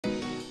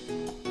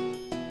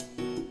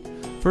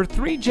For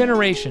 3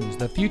 generations,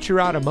 the Future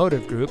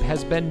Automotive Group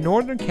has been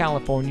Northern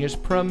California's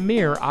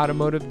premier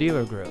automotive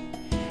dealer group.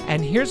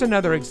 And here's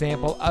another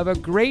example of a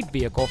great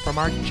vehicle from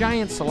our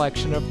giant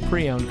selection of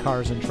pre-owned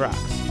cars and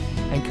trucks.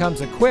 And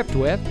comes equipped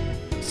with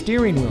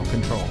steering wheel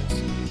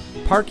controls,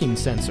 parking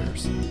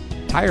sensors,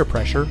 tire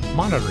pressure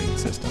monitoring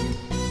system,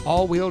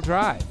 all-wheel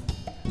drive,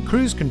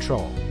 cruise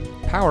control,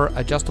 power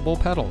adjustable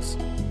pedals,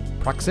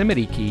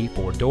 proximity key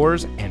for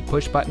doors and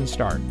push-button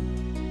start,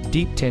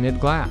 deep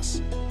tinted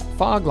glass,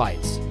 fog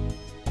lights,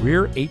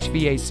 rear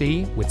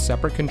HVAC with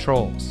separate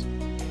controls,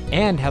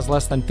 and has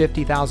less than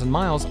 50,000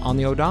 miles on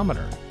the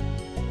odometer.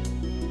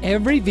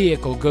 Every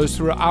vehicle goes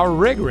through our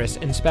rigorous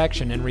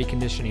inspection and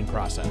reconditioning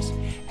process,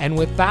 and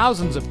with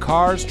thousands of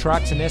cars,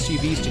 trucks, and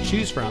SUVs to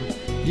choose from,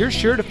 you're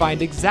sure to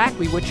find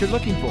exactly what you're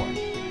looking for.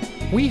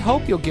 We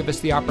hope you'll give us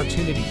the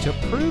opportunity to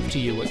prove to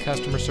you what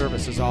customer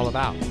service is all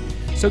about.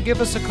 So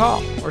give us a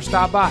call or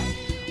stop by.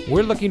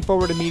 We're looking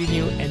forward to meeting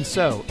you, and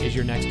so is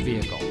your next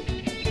vehicle.